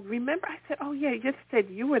remember, I said, "Oh, yeah, you just said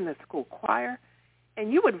you were in the school choir,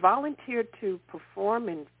 and you would volunteer to perform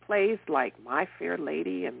in plays like My Fair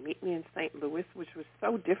Lady and Meet Me in St. Louis, which was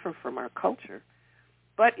so different from our culture.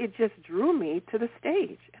 But it just drew me to the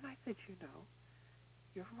stage." And I said,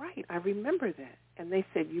 "You're right. I remember that." And they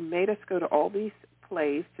said, "You made us go to all these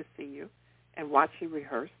plays to see you and watch you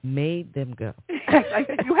rehearse." Made them go. I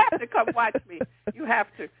said, "You have to come watch me. You have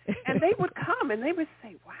to." And they would come and they would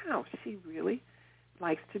say, "Wow, she really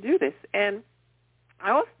likes to do this." And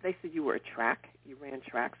they said, "You were a track. You ran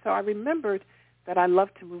track." So I remembered that I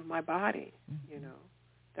loved to move my body,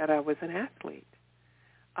 that I was an athlete.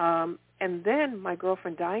 And then my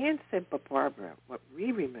girlfriend Diane said, "But Barbara, what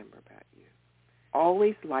we remember about you,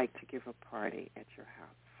 always liked to give a party at your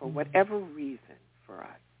house for whatever reason for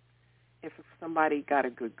us. If somebody got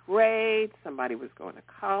a good grade, somebody was going to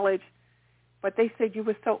college, but they said you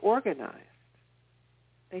were so organized.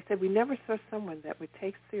 They said we never saw someone that would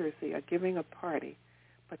take seriously a giving a party,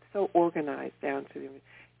 but so organized down to the."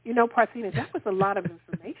 Parthenia, that was a lot of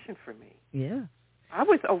information for me. Yeah. I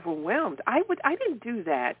was overwhelmed. I didn't do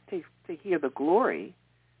that to hear the glory,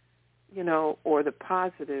 or the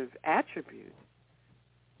positive attributes.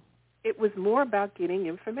 It was more about getting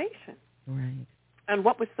information. Right. And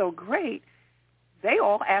what was so great, they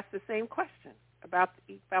all asked the same question about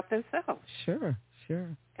themselves. Sure.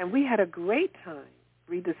 And we had a great time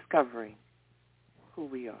rediscovering who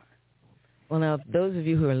we are. Well, now, those of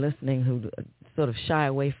you who are listening who sort of shy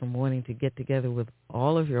away from wanting to get together with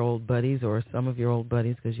all of your old buddies or some of your old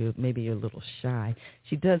buddies because maybe you're a little shy,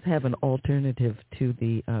 she does have an alternative to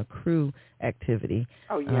the crew activity.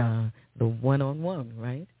 Oh, yeah. The one-on-one,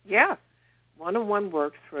 right? Yeah. One-on-one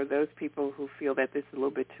works for those people who feel that this is a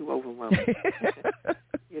little bit too overwhelming.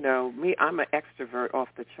 Me, I'm an extrovert off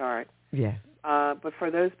the chart. Yes. But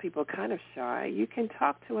for those people kind of shy, you can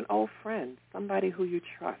talk to an old friend, somebody who you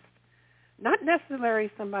trust. Not necessarily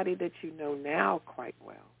somebody that you know now quite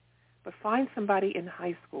well, but find somebody in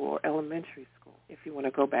high school or elementary school, if you want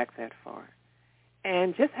to go back that far,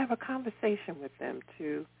 and just have a conversation with them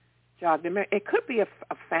to jog them. It could be a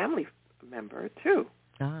family member, too.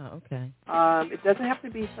 Ah, okay. It doesn't have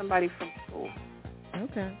to be somebody from school.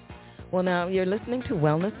 Okay. Well, now, you're listening to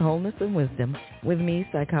Wellness, Wholeness, and Wisdom with me,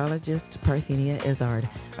 Psychologist Parthenia Izzard.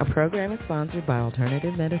 Our program is sponsored by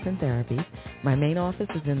Alternative Medicine Therapies. My main office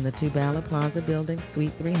is in the Tubala Plaza Building,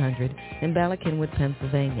 Suite 300 in Bala Cynwyd,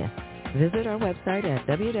 Pennsylvania. Visit our website at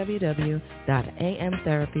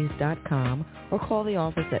www.amtherapies.com or call the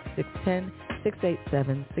office at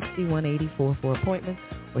 610-687-6184 for appointments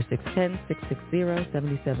or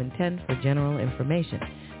 610-660-7710 for general information.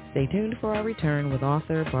 Stay tuned for our return with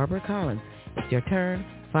author Barbara Collins. It's your turn.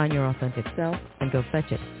 Find your authentic self and go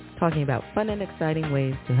fetch it. Talking about fun and exciting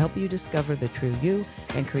ways to help you discover the true you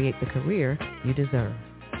and create the career you deserve.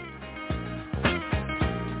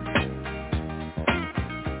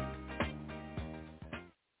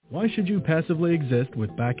 Why should you passively exist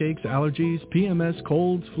with backaches, allergies, PMS,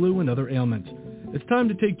 colds, flu, and other ailments? It's time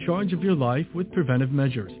to take charge of your life with preventive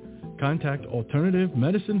measures. Contact Alternative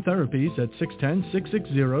Medicine Therapies at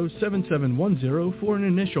 610-660-7710 for an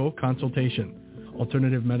initial consultation.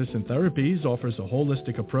 Alternative Medicine Therapies offers a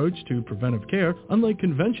holistic approach to preventive care, unlike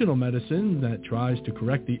conventional medicine that tries to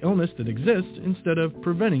correct the illness that exists instead of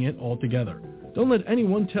preventing it altogether. Don't let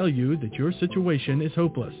anyone tell you that your situation is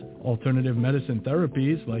hopeless. Alternative medicine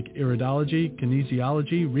therapies like iridology,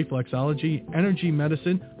 kinesiology, reflexology, energy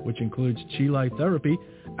medicine, which includes chi light therapy,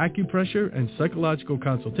 acupressure, and psychological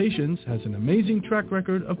consultations, has an amazing track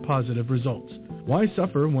record of positive results. Why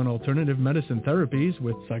suffer when Alternative Medicine Therapies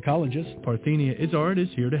with Psychologist Parthenia Izzard is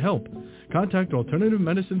here to help? Contact Alternative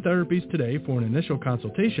Medicine Therapies today for an initial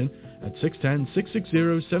consultation at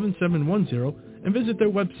 610-660-7710 and visit their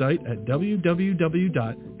website at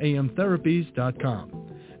www.amtherapies.com.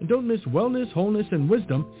 And don't miss Wellness, Wholeness, and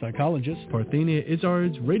Wisdom, Psychologist Parthenia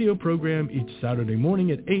Izzard's radio program each Saturday morning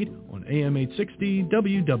at 8 on AM 860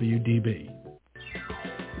 WWDB.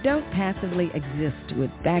 Don't passively exist with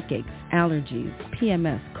backaches, allergies,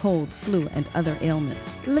 PMS, cold, flu, and other ailments.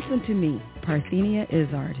 Listen to me, Parthenia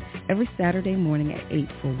Izzard, every Saturday morning at 8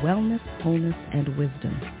 for Wellness, Wholeness, and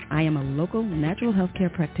Wisdom. I am a local natural health care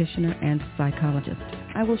practitioner and psychologist.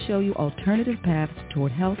 I will show you alternative paths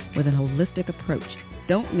toward health with a holistic approach.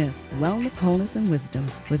 Don't miss Wellness, Wholeness, and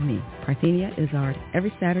Wisdom with me, Parthenia Izzard,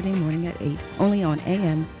 every Saturday morning at 8, only on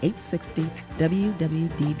AM 860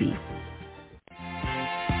 WWDB.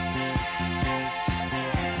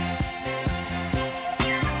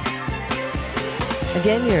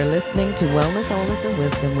 Again, you're listening to Wellness, Wholeness, and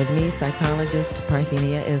Wisdom with me, Psychologist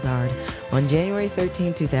Parthenia Izzard. On January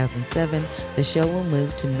 13, 2007, the show will move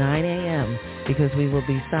to 9 a.m. because we will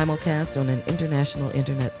be simulcast on an international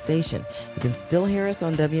internet station. You can still hear us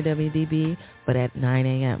on WWDB, but at 9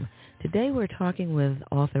 a.m. Today we're talking with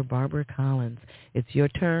author Barbara Collins. It's your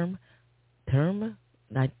term? I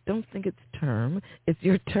don't think it's term. It's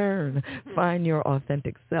your turn. Find your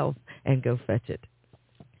authentic self and go fetch it.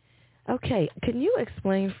 Okay, can you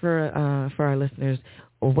explain for our listeners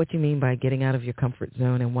what you mean by getting out of your comfort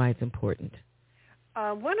zone and why it's important?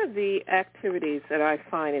 One of the activities that I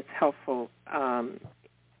find is helpful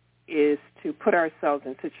is to put ourselves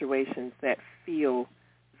in situations that feel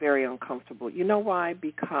very uncomfortable. You know why?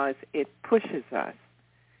 Because it pushes us,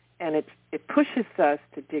 and it pushes us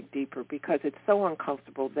to dig deeper because it's so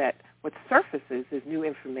uncomfortable that what surfaces is new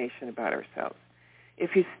information about ourselves.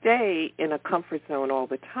 If you stay in a comfort zone all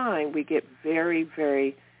the time, we get very,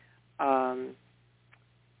 very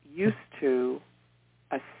used to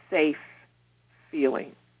a safe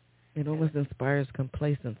feeling. It almost inspires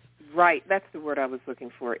complacency. Right, that's the word I was looking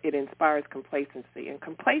for. It inspires complacency, and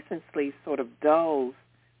complacency sort of dulls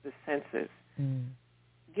the senses. Mm.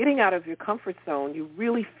 Getting out of your comfort zone, you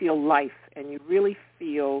really feel life, and you really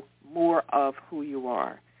feel more of who you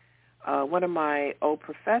are. One of my old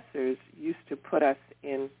professors used to put us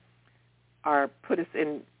in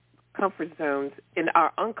comfort zones, in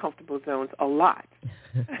our uncomfortable zones a lot.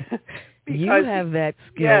 You have that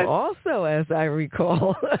skill also, as I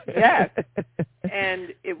recall. Yes.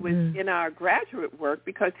 And it was in our graduate work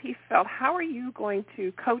because he felt, how are you going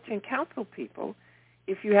to coach and counsel people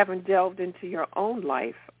if you haven't delved into your own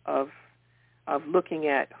life of looking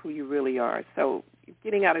at who you really are? So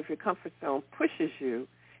getting out of your comfort zone pushes you.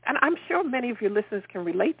 And I'm sure many of your listeners can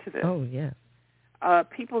relate to this. Oh, yes.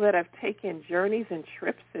 People that have taken journeys and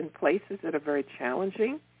trips in places that are very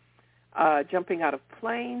challenging, jumping out of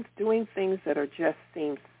planes, doing things that are just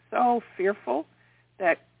seem so fearful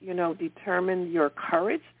that, determine your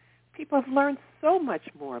courage. People have learned so much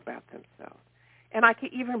more about themselves. And I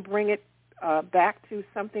could even bring it back to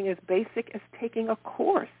something as basic as taking a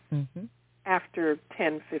course after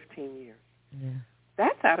 10, 15 years. Yeah.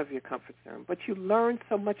 That's out of your comfort zone, but you learn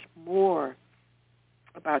so much more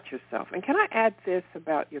about yourself. And can I add this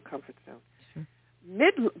about your comfort zone? Sure.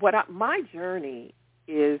 My journey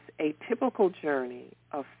is a typical journey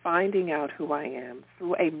of finding out who I am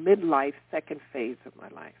through a midlife second phase of my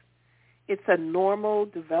life. It's a normal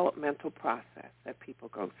developmental process that people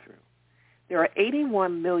go through. There are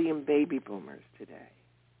 81 million baby boomers today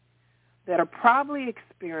that are probably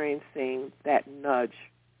experiencing that nudge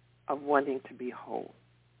of wanting to be whole.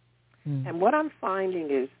 And what I'm finding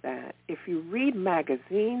is that if you read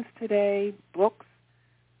magazines today, books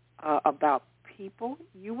about people,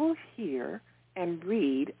 you will hear and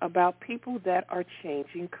read about people that are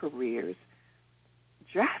changing careers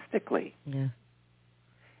drastically. Yeah.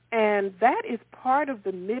 And that is part of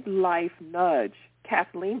the midlife nudge.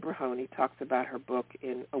 Kathleen Brahoney talks about her book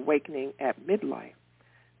in Awakening at Midlife,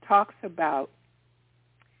 talks about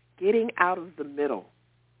getting out of the middle,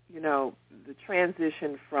 the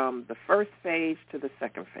transition from the first phase to the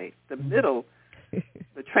second phase. The middle,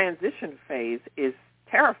 the transition phase is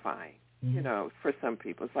terrifying, for some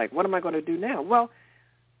people. It's like, what am I going to do now? Well,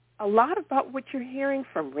 a lot about what you're hearing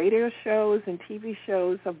from radio shows and TV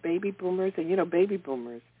shows of baby boomers, and, baby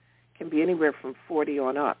boomers can be anywhere from 40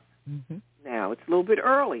 on up. Mm-hmm. Now, it's a little bit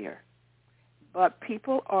earlier, but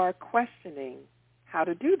people are questioning how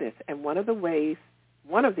to do this. And one of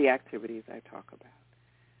the activities I talk about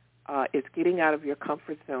is getting out of your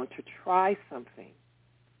comfort zone to try something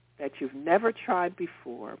that you've never tried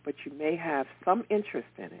before, but you may have some interest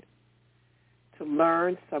in it, to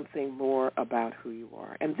learn something more about who you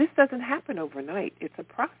are. And this doesn't happen overnight. It's a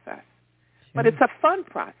process, but it's a fun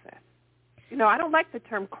process. I don't like the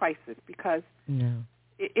term crisis because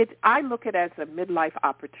I look at it as a midlife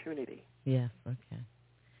opportunity. Yes, okay.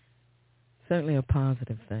 Certainly a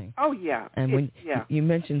positive thing. Oh, yeah. And when you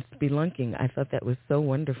mentioned spelunking, I thought that was so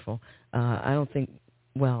wonderful. I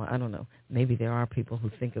don't know. Maybe there are people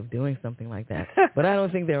who think of doing something like that, but I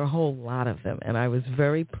don't think there are a whole lot of them. And I was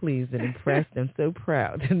very pleased and impressed and so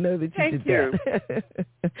proud to know that you did that.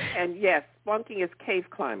 And yes, spelunking is cave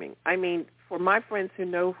climbing. I mean, for my friends who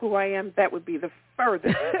know who I am, that would be the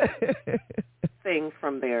furthest thing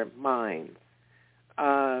from their minds.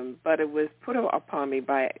 But it was put upon me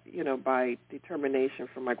by determination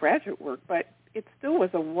from my graduate work. But it still was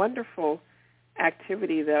a wonderful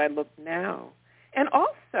activity that I look now. And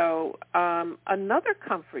also, another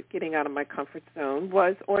comfort getting out of my comfort zone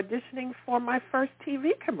was auditioning for my first TV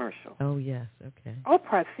commercial. Oh, yes, okay. Oh,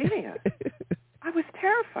 Parthenia. I was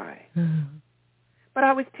terrified. But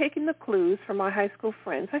I was taking the clues from my high school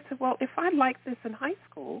friends. I said, well, if I liked this in high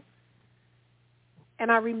school, and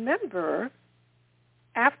I remember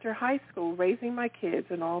after high school, raising my kids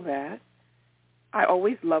and all that, I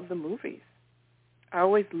always loved the movies. I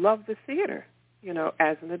always loved the theater,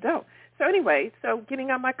 as an adult. So anyway,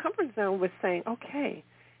 getting out of my comfort zone was saying, okay,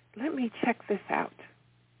 let me check this out.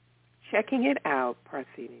 Checking it out,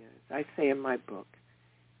 Parthenia, as I say in my book,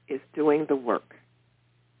 is doing the work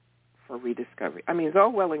for rediscovery. I mean, it's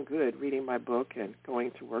all well and good reading my book and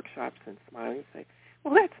going to workshops and smiling and saying,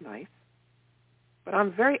 well, that's nice. But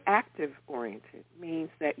I'm very active-oriented, means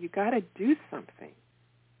that you got to do something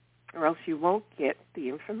or else you won't get the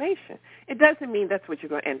information. It doesn't mean that's what you're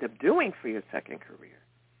going to end up doing for your second career.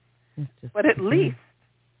 But at least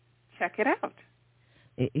check it out.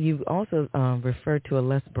 You also referred to a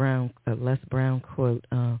Les Brown quote,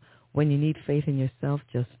 when you need faith in yourself,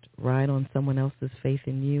 just ride on someone else's faith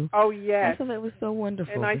in you. Oh, yes. I thought that was so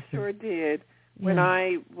wonderful. And I sure did. Yeah. When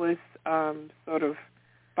I was sort of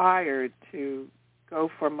inspired to go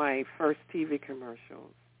for my first TV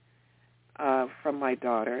commercials from my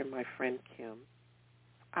daughter and my friend Kim,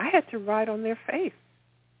 I had to ride on their faith.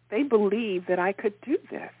 They believed that I could do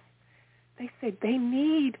this. They said they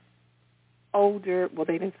need older, well,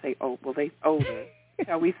 they didn't say old, well, they older,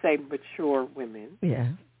 shall we say mature women. Yeah.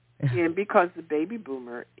 And because the baby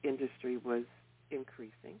boomer industry was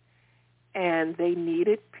increasing, and they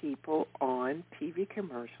needed people on TV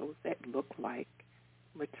commercials that looked like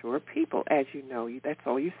mature people. As you know, that's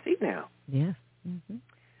all you see now. Yes. Mm-hmm.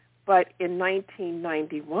 But in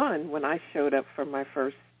 1991, when I showed up for my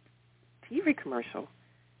first TV commercial,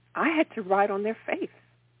 I had to ride on their faith.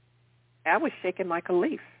 I was shaking like a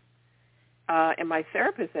leaf. And my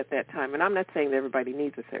therapist at that time, and I'm not saying that everybody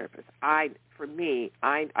needs a therapist. I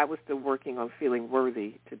was still working on feeling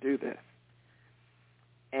worthy to do this.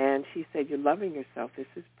 And she said, you're loving yourself. This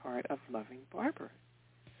is part of loving Barbara.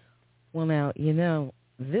 Well, now,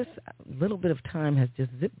 this little bit of time has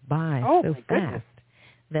just zipped by so fast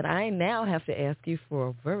that I now have to ask you for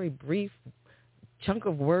a very brief chunk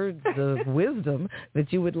of words of wisdom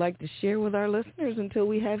that you would like to share with our listeners until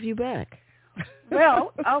we have you back.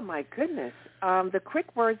 Well, oh my goodness. The quick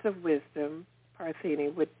words of wisdom,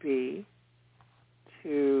 Parthenia, would be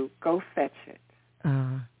to go fetch it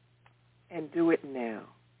and do it now.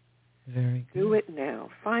 Very good. Do it now.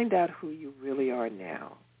 Find out who you really are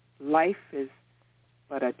now. Life is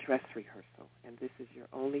but a dress rehearsal, and this is your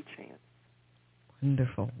only chance.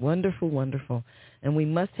 Wonderful, wonderful, wonderful. And we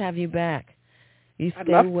must have you back. You I'd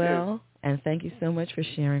stay love well, to. and thank you so much for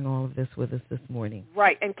sharing all of this with us this morning.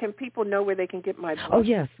 Right, and can people know where they can get my book? Oh,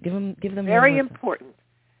 yes. Give them Very your website. important.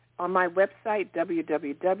 On my website,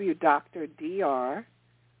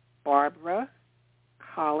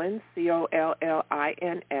 www.drbarbaracollins,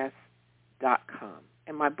 COLLINS.com.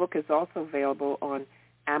 And my book is also available on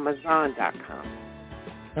Amazon.com.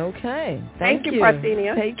 Okay. Thank you,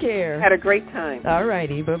 Parthenia. Take care. Had a great time. All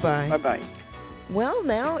righty. Bye-bye. Bye-bye. Well,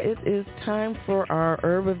 now it is time for our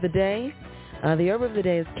herb of the day. The herb of the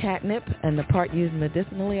day is catnip, and the part used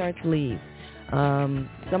medicinally are its leaves. Some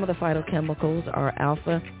of the phytochemicals are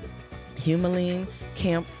alpha, humulene,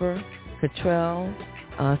 camphor, cotryl.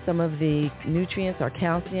 Some of the nutrients are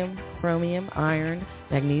calcium, chromium, iron,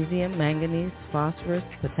 magnesium, manganese, phosphorus,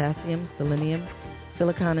 potassium, selenium,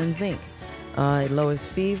 silicon, and zinc. It lowers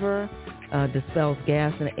fever, dispels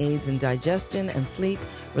gas and aids in digestion and sleep,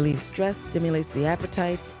 relieves stress, stimulates the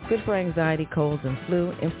appetite, good for anxiety, colds and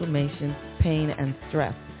flu, inflammation, pain, and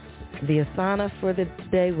stress. The asana for the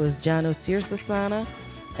day was Janu Sirsasana,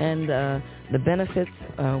 and the benefits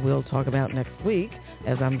we'll talk about next week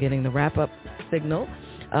as I'm getting the wrap-up signal.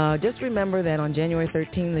 Just remember that on January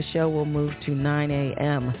 13th, the show will move to 9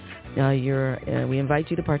 a.m. We invite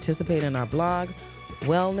you to participate in our blog,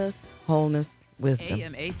 Wellness, Wholeness, Wisdom.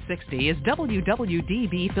 AM 860 is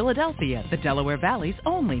WWDB Philadelphia, the Delaware Valley's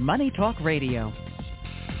only Money Talk radio.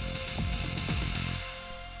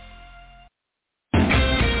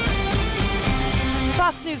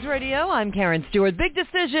 Fox News Radio, I'm Karen Stewart. Big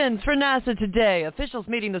decisions for NASA today. Officials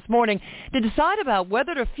meeting this morning to decide about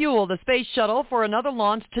whether to fuel the space shuttle for another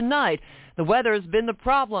launch tonight. The weather's been the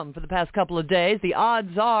problem for the past couple of days. The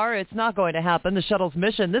odds are it's not going to happen. The shuttle's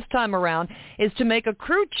mission this time around is to make a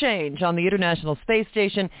crew change on the International Space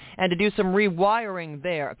Station and to do some rewiring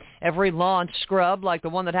there. Every launch scrub, like the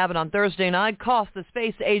one that happened on Thursday night, cost the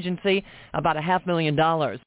space agency about $500,000.